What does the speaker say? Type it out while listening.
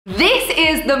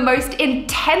is the most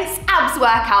intense abs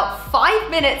workout, 5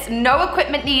 minutes, no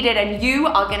equipment needed, and you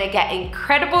are gonna get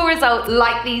incredible results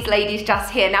like these ladies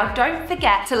just here. Now, don't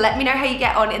forget to let me know how you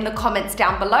get on in the comments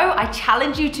down below. I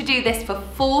challenge you to do this for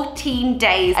 14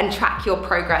 days and track your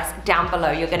progress down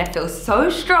below. You're gonna feel so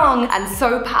strong and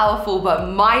so powerful, but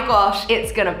my gosh,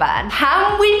 it's gonna burn.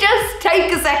 Can we just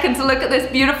take a second to look at this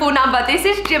beautiful number? This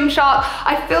is Gymshark.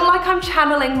 I feel like I'm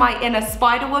channeling my inner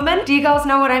Spider-Woman. Do you girls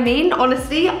know what I mean?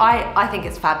 Honestly, I think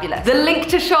it's fabulous. The link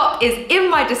to shop is in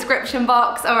my description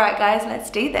box. All right, guys, let's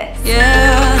do this.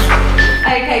 Yeah.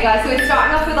 Okay, guys, so we're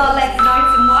starting off with our legs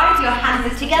nice and wide. Your hands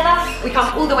are together. We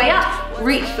come all the way up,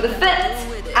 reach for the foot,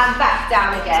 and back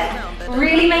down again.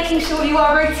 Really making sure you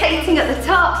are rotating at the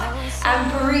top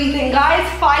and breathing, guys.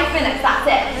 5 minutes, that's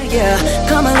it. Yeah,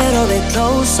 come a little bit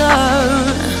closer.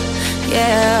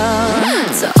 Yeah,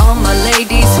 to all my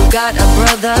ladies who got a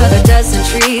brother that doesn't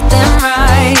treat them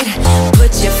right,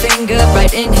 put your finger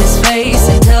right in his face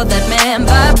and tell that man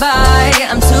bye-bye.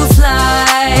 I'm too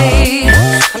fly,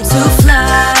 I'm too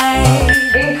fly.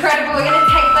 Incredible, we're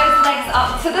gonna take those legs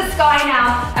up to the sky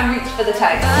now and reach for the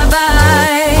toes.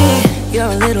 Bye-bye, you're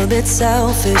a little bit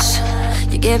selfish.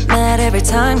 You get mad every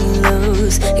time you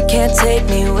lose. You can't take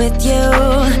me with you.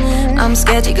 I'm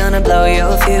scared you're gonna blow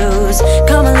your fuse.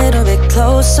 Come a little bit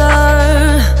closer.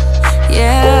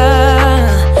 Yeah,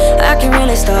 I can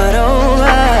really start over.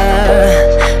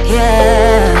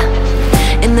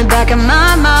 Yeah, in the back of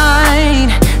my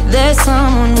mind, there's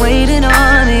someone waiting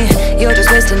on me. You're just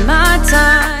wasting my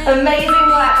time. Amazing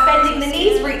work, bending the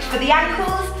knees, reach for the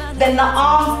ankles, then the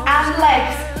arms and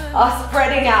legs are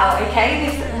spreading out, okay?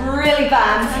 This really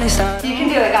burns. You can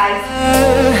do it, guys.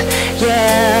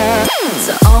 Yeah.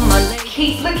 So on my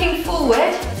keep looking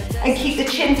forward and keep the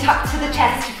chin tucked to the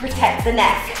chest to protect the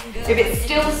neck. If it's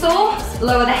still sore,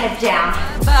 lower the head down.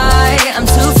 Bye, I'm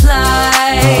too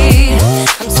fly.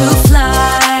 I'm too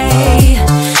fly.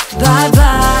 Bye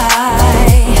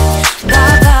bye.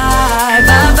 Bye bye.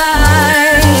 Bye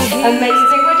bye.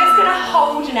 Amazing. We're just gonna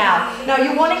hold now. Now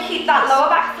you want to keep that lower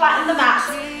back flat in the mat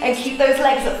and keep those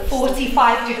legs at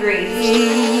 45 degrees.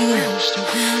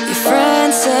 Your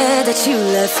friend said that you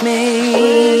left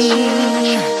me.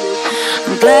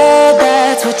 I'm glad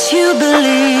that's what you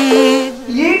believe.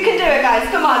 You can do it, guys.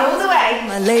 Come on, all the way.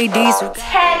 My ladies, 10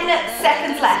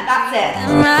 seconds left. That's it.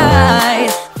 right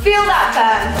Feel that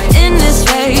burn. in this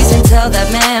face and tell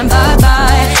that man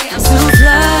bye-bye. I'm too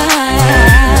fly.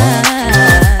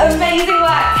 Amazing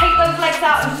work. Take those legs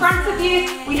out in front of you.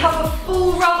 We have a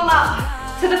full roll up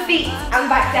to the feet and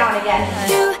back down again.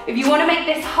 If you want to make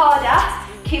this harder,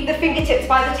 keep the fingertips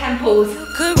by the temples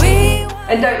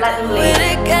and don't let them leave.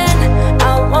 Again,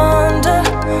 I wonder,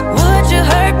 would you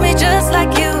hurt me just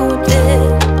like you did?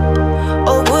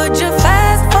 Or would you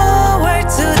fast forward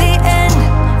to the end?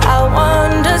 I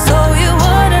wonder, so you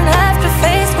wouldn't have to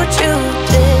face what you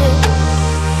did.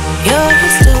 You're a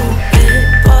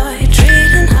stupid boy,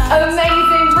 treating her.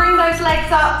 Amazing. Bring those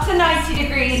legs up to 90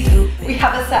 degrees. We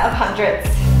have a set of hundreds.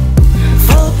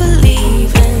 For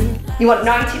believing. You want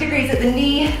 90 degrees at the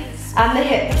knee and the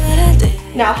hip.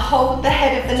 Now hold the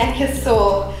head if the neck is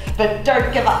sore, but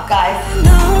don't give up, guys. I'm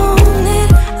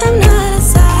not a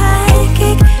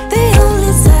psychic. The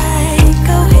only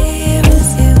psycho here is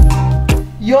you.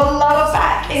 Your lower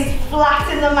back is flat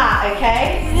in the mat,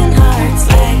 okay? And hearts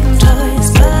like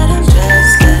toys, but I'm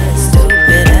just as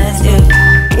stupid as you.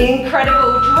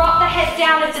 Incredible. Drop the head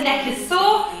down if the neck is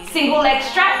sore. Single leg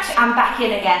stretch and back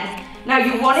in again. Now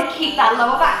you want to keep that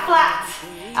lower back flat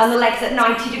and the legs at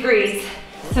 90 degrees.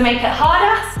 To make it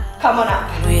harder, come on up.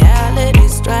 Reality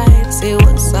strikes, it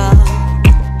was all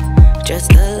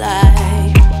just a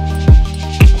lie.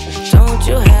 Don't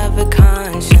you have a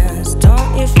conscience?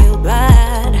 Don't you feel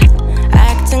bad?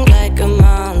 Acting like a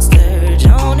monster,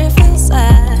 don't you feel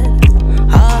sad?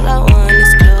 All I want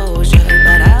is closure,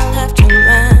 but I'll have to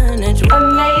manage.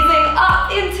 Amazing. Up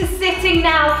into sitting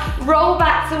now. Roll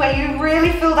back to where you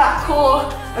really feel that core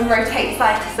and rotate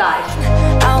side to side.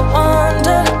 I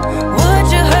wonder, would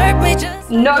you hurt me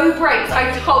just? No breaks. I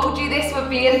told you this would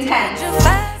be intense.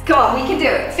 Come on, we can do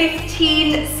it.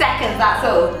 15 seconds, that's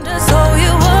all. So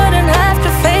you wouldn't have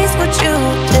to face what you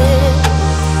did.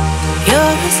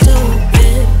 You're a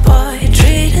stupid boy,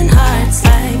 treating hearts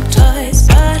like toys,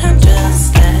 but I'm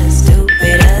just as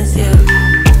stupid as you.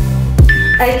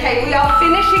 Okay, we are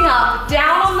finishing up.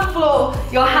 Down on the floor,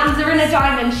 your hands are in a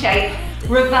diamond shape.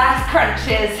 Reverse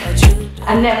crunches,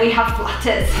 and then we have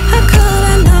flutters. I could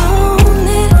have known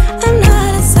it. I'm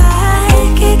not a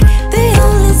psychic. The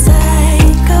only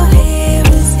psycho here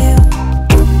is you.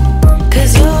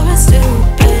 'Cause you're a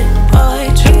stupid boy,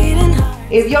 treating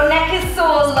hearts. If your neck is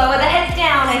sore, lower the head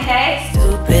down, okay?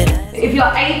 If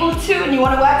you're able to and you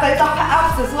want to work those upper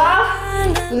abs as well,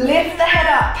 lift the head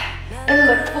up and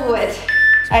look forward.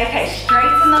 Okay,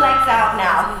 straighten the legs out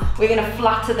now. We're gonna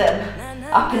flutter them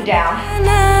up and down.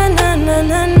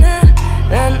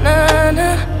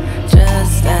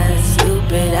 Just as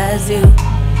stupid as you.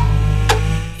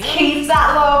 Keep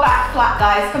that lower back flat,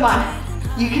 guys. Come on.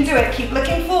 You can do it. Keep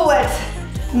looking forward.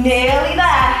 Nearly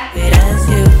there.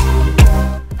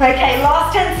 Okay,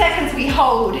 last 10 seconds we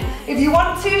hold. If you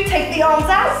want to, take the arms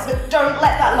out, but don't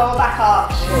let that lower back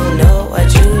arch. You know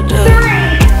what you do. 3,